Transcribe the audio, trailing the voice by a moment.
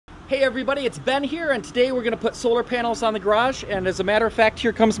Hey everybody, it's Ben here, and today we're going to put solar panels on the garage. And as a matter of fact,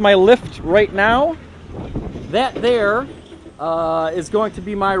 here comes my lift right now. That there is going to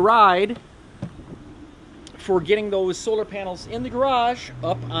be my ride for getting those solar panels in the garage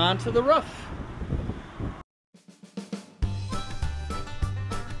up onto the roof.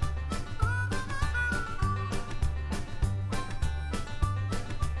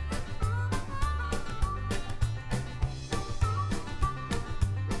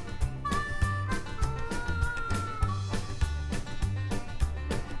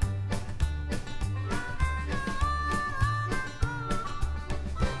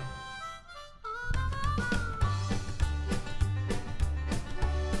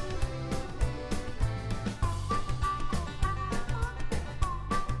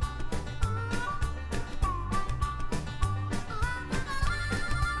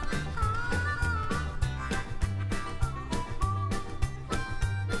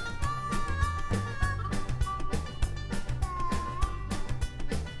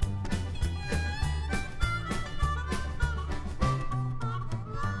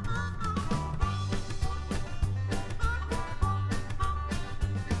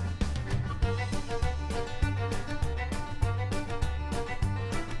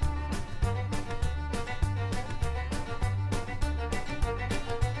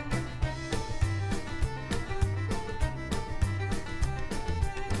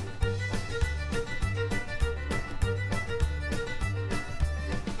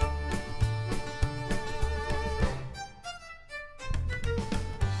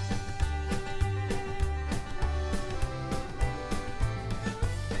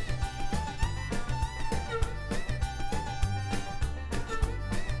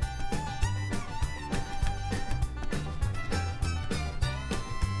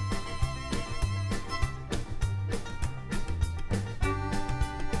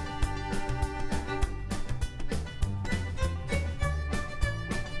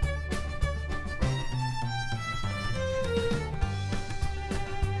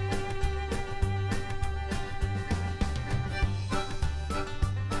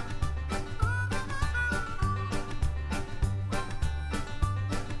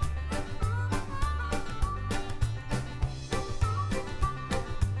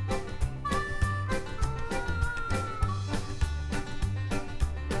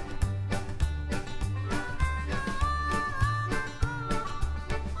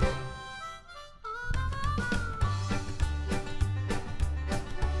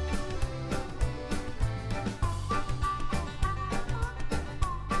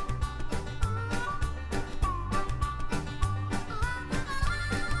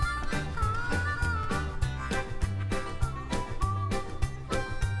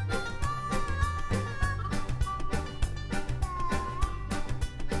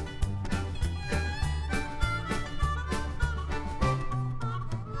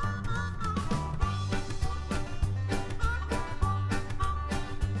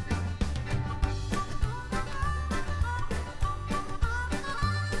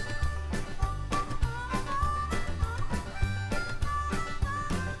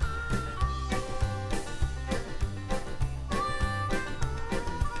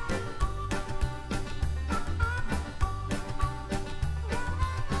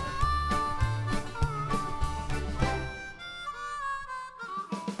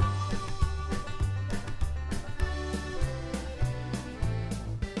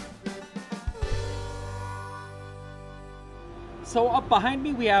 So up behind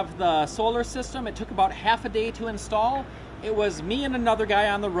me we have the solar system. It took about half a day to install. It was me and another guy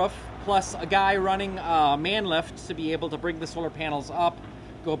on the roof, plus a guy running a man lift to be able to bring the solar panels up,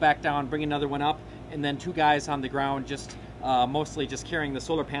 go back down, bring another one up, and then two guys on the ground just mostly just carrying the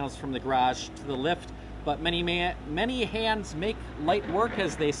solar panels from the garage to the lift. But many hands make light work,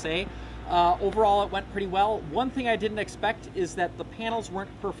 as they say. Overall it went pretty well. One thing I didn't expect is that the panels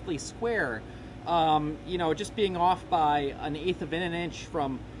weren't perfectly square. You know, just being off by 1/8 of an inch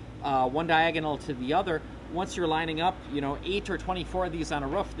from one diagonal to the other. Once you're lining up, you know, 8 or 24 of these on a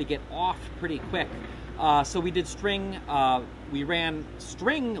roof, they get off pretty quick. So we did string, we ran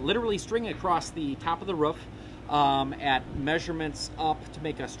string, literally string across the top of the roof at measurements up to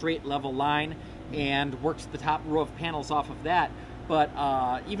make a straight level line, and worked the top row of panels off of that. But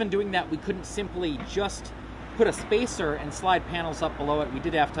even doing that, we couldn't simply just put a spacer and slide panels up below it. We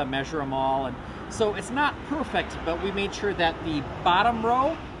did have to measure them all, and so it's not perfect, but we made sure that the bottom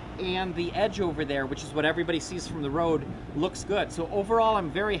row and the edge over there, which is what everybody sees from the road, looks good. So overall,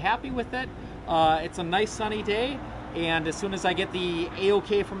 I'm very happy with it. It's a nice sunny day, and as soon as I get the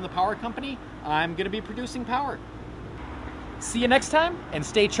A-OK from the power company, I'm going to be producing power. See you next time, and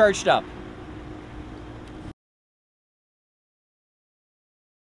stay charged up.